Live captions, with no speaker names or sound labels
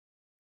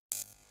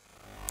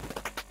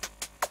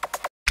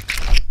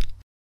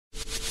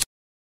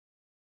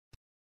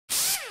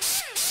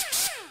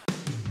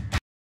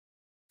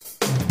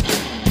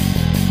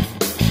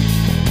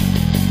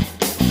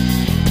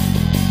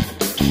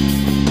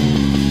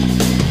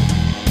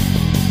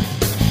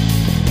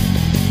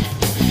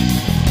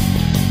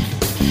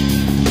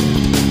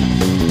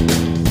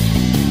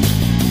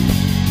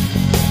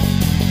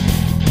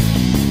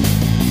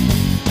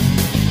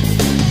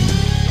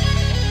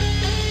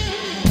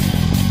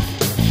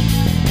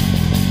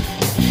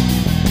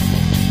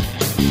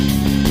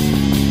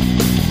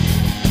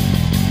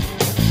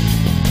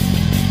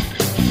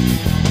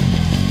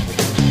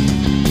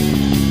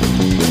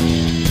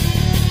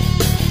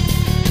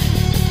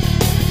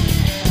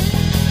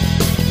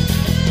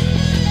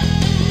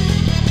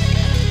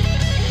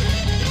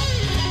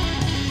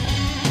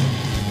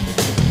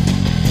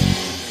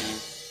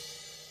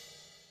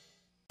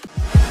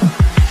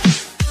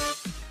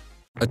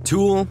A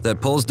tool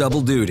that pulls double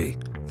duty.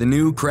 The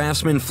new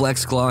Craftsman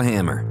Flex Claw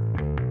Hammer.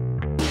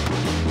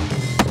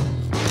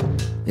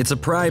 It's a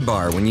pry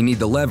bar when you need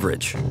the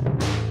leverage.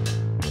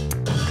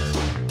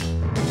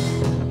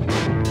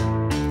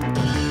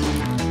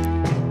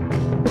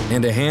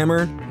 And a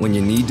hammer when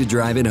you need to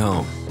drive it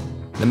home.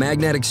 The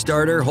magnetic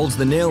starter holds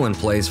the nail in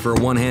place for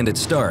a one-handed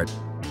start,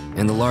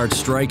 and the large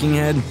striking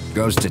head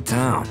goes to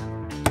town.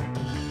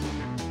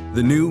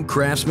 The new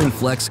Craftsman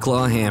Flex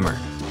Claw Hammer.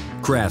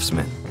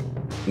 Craftsman,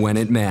 when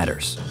it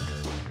matters.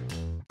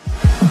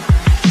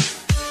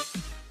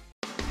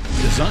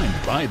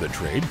 Designed by the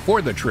trade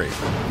for the trade,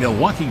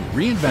 Milwaukee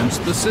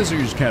reinvents the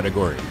scissors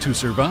category to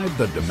survive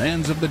the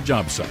demands of the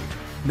job site.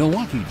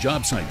 Milwaukee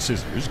Jobsite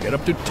scissors get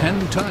up to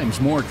 10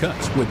 times more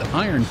cuts with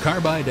iron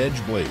carbide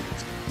edge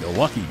blades.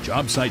 Milwaukee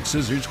Jobsite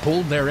scissors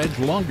hold their edge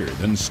longer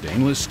than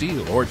stainless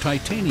steel or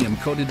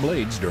titanium-coated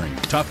blades during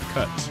tough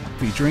cuts.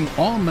 Featuring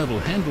all-metal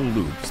handle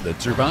loops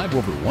that survive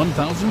over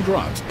 1,000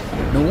 drops,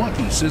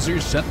 Milwaukee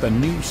scissors set the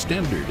new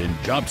standard in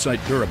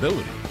Jobsite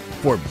durability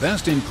for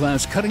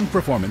best-in-class cutting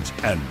performance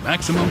and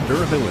maximum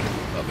durability.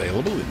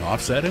 Available in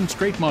offset and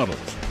straight models.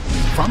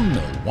 From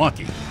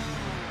Milwaukee.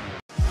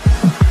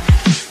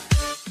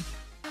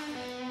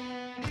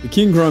 The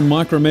KINCROME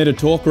micrometer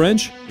torque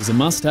wrench is a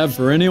must-have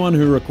for anyone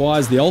who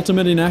requires the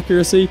ultimate in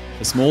accuracy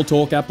for small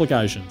torque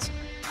applications.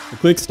 The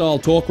click-style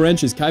torque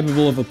wrench is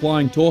capable of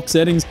applying torque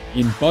settings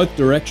in both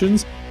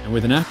directions and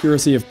with an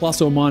accuracy of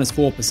plus or minus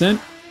 4%,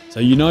 so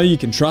you know you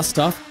can trust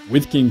stuff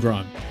with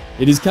KINCROME.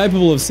 It is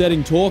capable of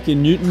setting torque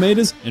in Newton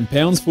meters and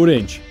pounds foot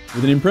inch,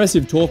 with an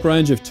impressive torque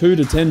range of 2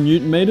 to 10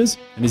 Newton meters,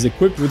 and is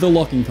equipped with a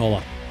locking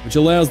collar, which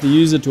allows the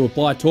user to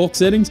apply torque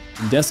settings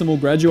in decimal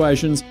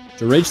graduations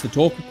to reach the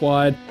torque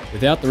required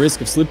without the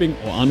risk of slipping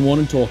or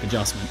unwanted torque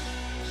adjustment.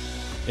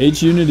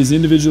 Each unit is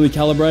individually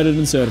calibrated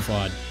and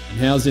certified, and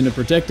housed in a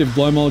protective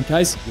blow mold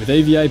case with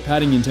EVA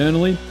padding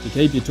internally to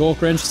keep your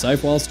torque wrench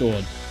safe while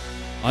stored.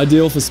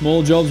 Ideal for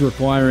small jobs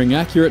requiring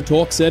accurate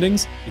torque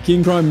settings, the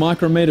KINCROME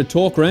micrometer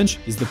torque wrench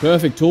is the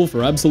perfect tool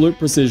for absolute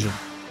precision.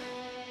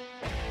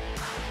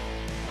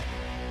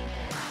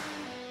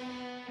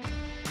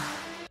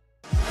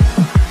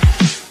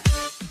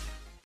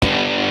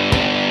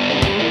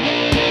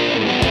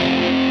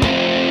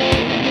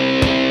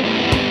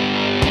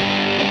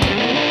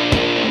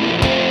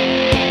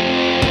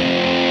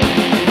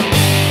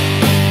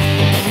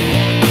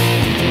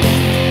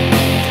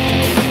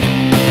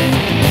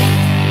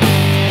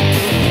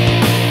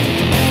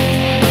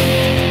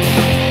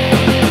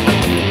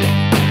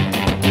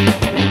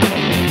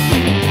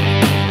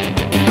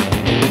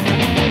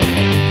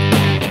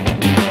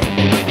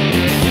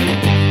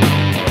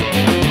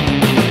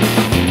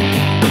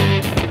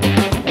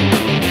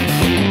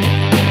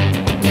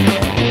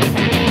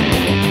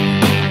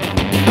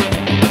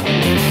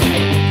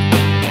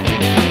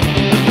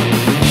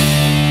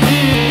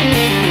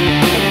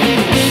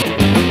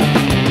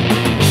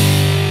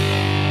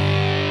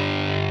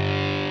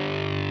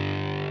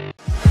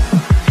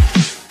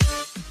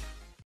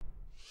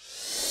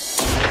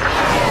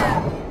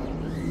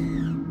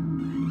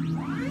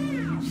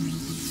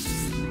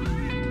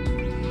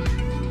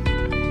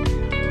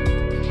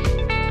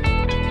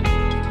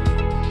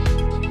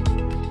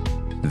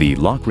 The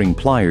lock ring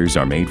pliers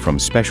are made from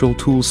special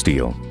tool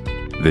steel.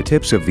 The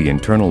tips of the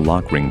internal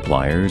lock ring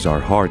pliers are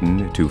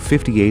hardened to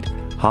 58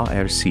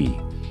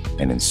 HRC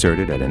and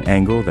inserted at an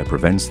angle that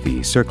prevents the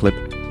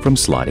circlip from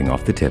sliding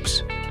off the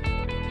tips.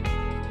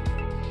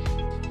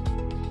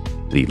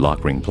 The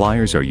lock ring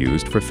pliers are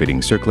used for fitting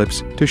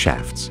circlips to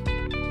shafts.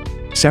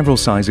 Several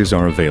sizes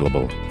are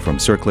available, from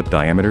circlip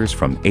diameters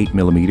from 8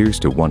 mm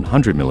to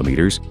 100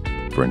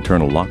 mm for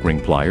internal lock ring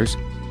pliers,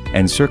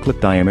 and circlip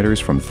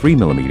diameters from 3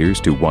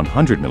 mm to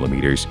 100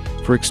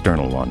 mm for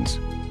external ones.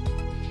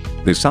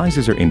 The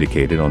sizes are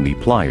indicated on the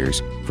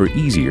pliers for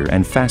easier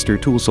and faster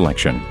tool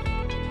selection.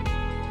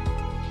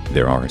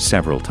 There are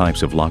several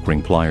types of lock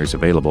ring pliers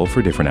available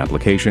for different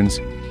applications,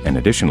 and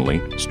additionally,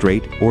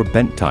 straight or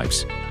bent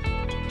types.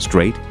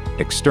 Straight,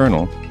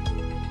 external,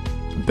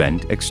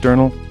 bent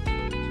external,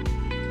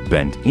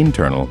 bent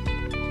internal,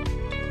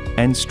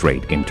 and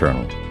straight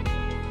internal.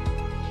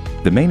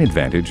 The main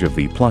advantage of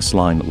the Plus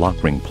line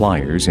lock ring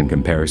pliers in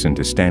comparison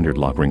to standard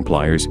lock ring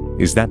pliers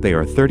is that they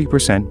are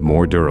 30%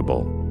 more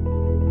durable.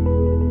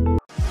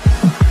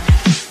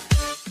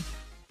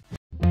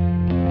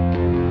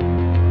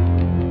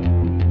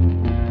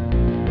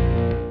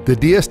 The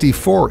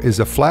DSD-4 is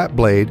a flat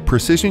blade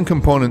precision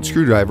component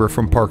screwdriver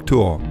from Park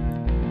Tool.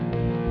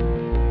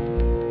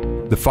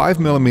 The 5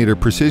 mm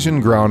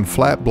precision ground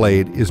flat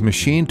blade is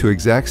machined to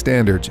exact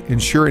standards,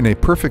 ensuring a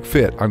perfect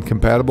fit on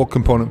compatible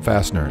component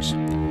fasteners.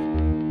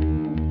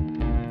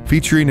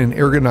 Featuring an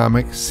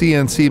ergonomic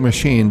CNC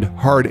machined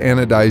hard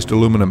anodized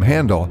aluminum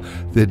handle,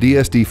 the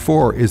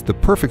DSD-4 is the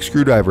perfect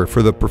screwdriver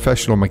for the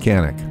professional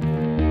mechanic.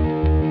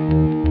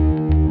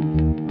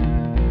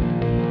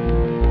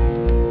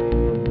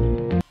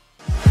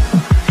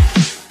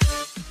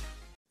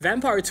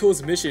 Vampire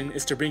Tools' mission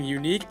is to bring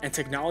unique and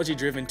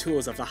technology-driven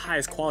tools of the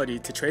highest quality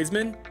to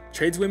tradesmen,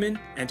 tradeswomen,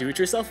 and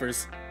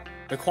do-it-yourselfers.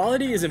 The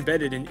quality is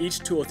embedded in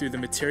each tool through the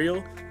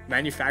material,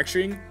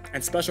 manufacturing,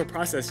 and special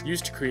process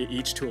used to create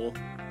each tool.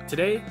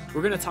 Today,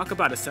 we're going to talk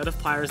about a set of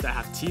pliers that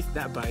have teeth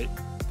that bite.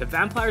 The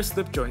VAMPLIERS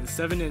slip joint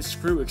 7-inch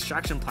screw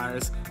extraction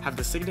pliers have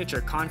the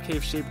signature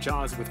concave shaped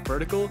jaws with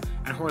vertical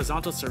and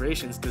horizontal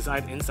serrations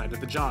designed inside of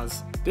the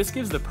jaws. This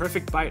gives the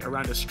perfect bite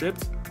around a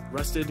stripped,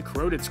 rusted,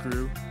 corroded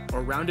screw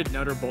or rounded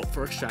nut or bolt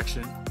for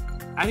extraction.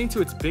 Adding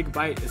to its big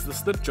bite is the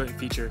slip joint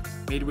feature,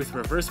 made with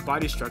reverse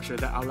body structure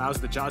that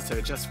allows the jaws to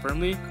adjust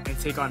firmly and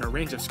take on a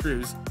range of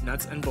screws,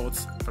 nuts, and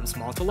bolts from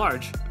small to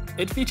large.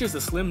 It features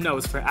a slim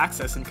nose for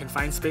access in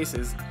confined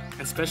spaces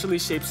and specially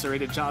shaped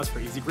serrated jaws for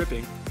easy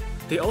gripping.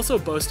 They also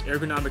boast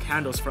ergonomic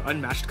handles for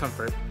unmatched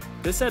comfort.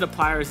 This set of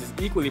pliers is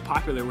equally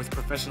popular with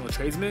professional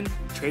tradesmen,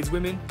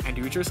 tradeswomen, and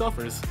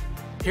do-it-yourselfers.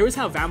 Here is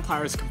how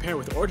VAMPLIERS compare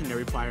with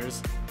ordinary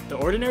pliers. The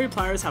ordinary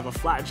pliers have a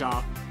flat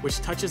jaw, which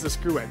touches the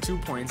screw at 2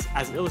 points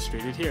as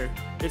illustrated here.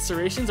 Its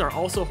serrations are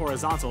also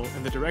horizontal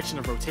in the direction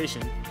of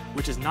rotation,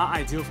 which is not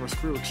ideal for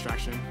screw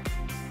extraction.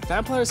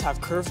 VAMPLIERS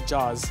have curved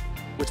jaws,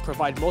 which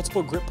provide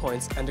multiple grip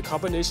points and a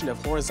combination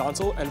of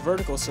horizontal and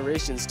vertical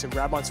serrations to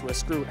grab onto a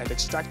screw and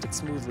extract it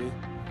smoothly.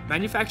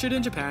 Manufactured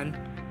in Japan,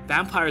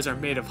 VAMPLIERS are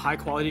made of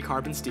high-quality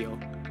carbon steel.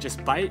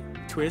 Just bite,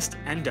 twist,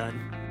 and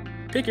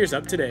done. Pick yours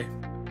up today.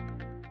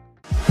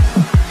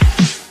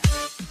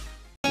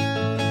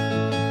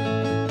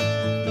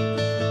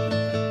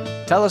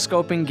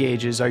 Telescoping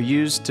gauges are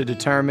used to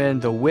determine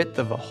the width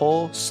of a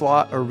hole,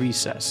 slot, or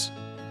recess.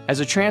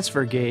 As a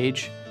transfer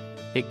gauge,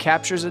 it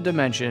captures a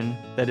dimension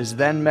that is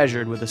then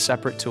measured with a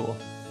separate tool.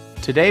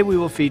 Today we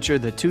will feature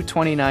the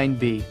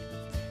 229B.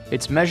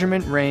 Its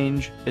measurement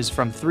range is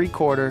from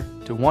 3/4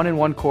 to 1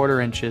 1/4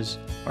 inches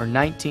or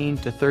 19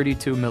 to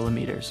 32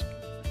 millimeters.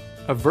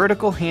 A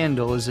vertical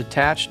handle is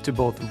attached to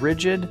both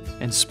rigid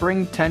and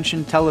spring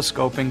tension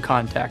telescoping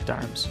contact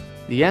arms.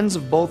 The ends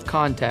of both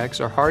contacts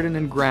are hardened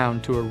and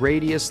ground to a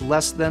radius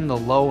less than the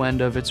low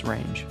end of its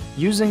range.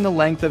 Using the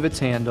length of its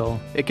handle,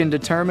 it can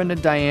determine a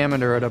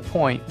diameter at a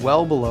point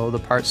well below the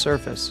part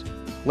surface.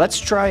 Let's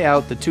try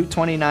out the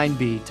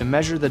 229B to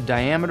measure the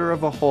diameter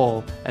of a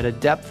hole at a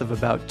depth of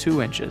about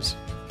 2 inches.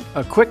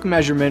 A quick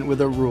measurement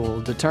with a rule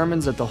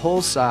determines that the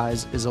hole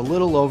size is a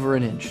little over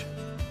 1 inch.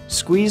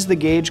 Squeeze the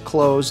gauge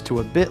closed to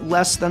a bit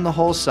less than the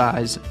hole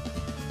size.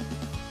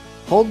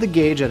 Hold the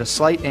gauge at a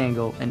slight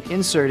angle and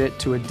insert it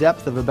to a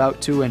depth of about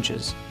 2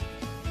 inches.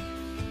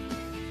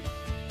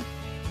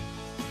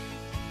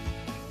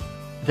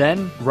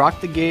 Then, rock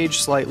the gauge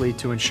slightly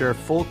to ensure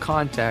full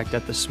contact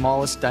at the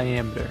smallest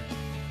diameter.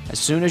 As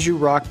soon as you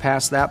rock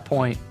past that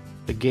point,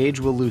 the gauge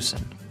will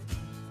loosen.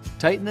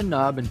 Tighten the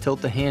knob and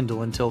tilt the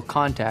handle until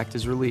contact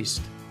is released.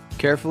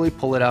 Carefully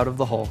pull it out of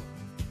the hole.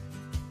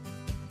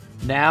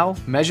 Now,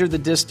 measure the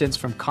distance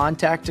from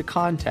contact to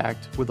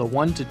contact with a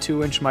 1 to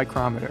 2 inch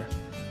micrometer.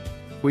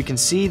 We can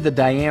see the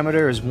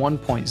diameter is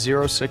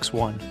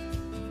 1.061.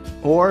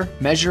 Or,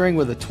 measuring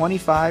with a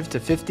 25 to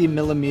 50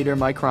 millimeter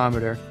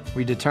micrometer,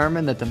 we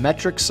determine that the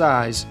metric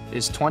size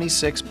is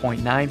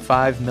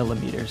 26.95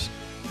 millimeters.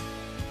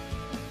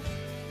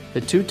 The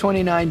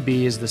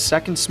 229B is the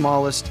second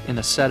smallest in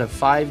a set of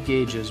 5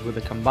 gauges with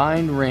a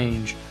combined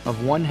range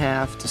of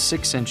 1/2 to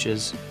 6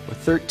 inches or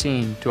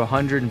 13 to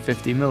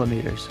 150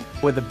 millimeters.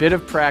 With a bit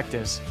of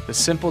practice, the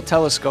simple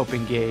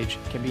telescoping gauge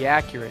can be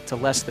accurate to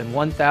less than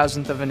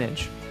 1/1000th of an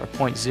inch or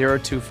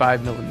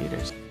 0.025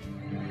 millimeters.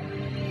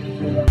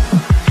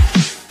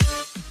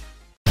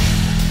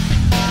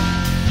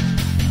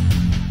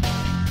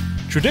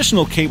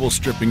 Traditional cable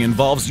stripping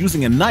involves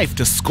using a knife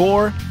to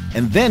score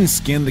and then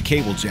skin the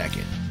cable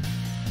jacket.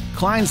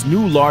 Klein's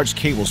new large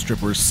cable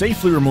strippers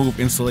safely remove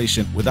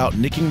insulation without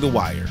nicking the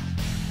wire.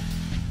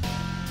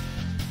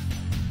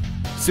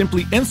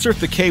 Simply insert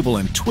the cable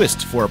and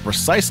twist for a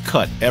precise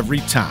cut every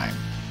time.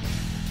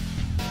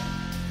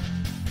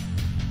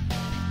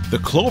 The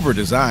Clover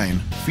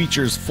design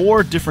features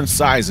 4 different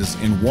sizes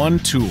in one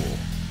tool.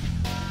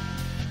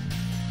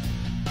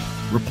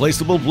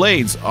 Replaceable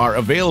blades are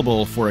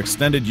available for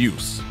extended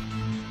use.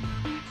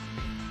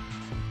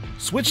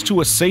 Switch to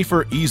a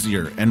safer,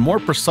 easier, and more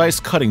precise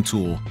cutting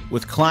tool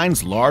with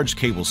Klein's large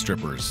cable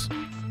strippers.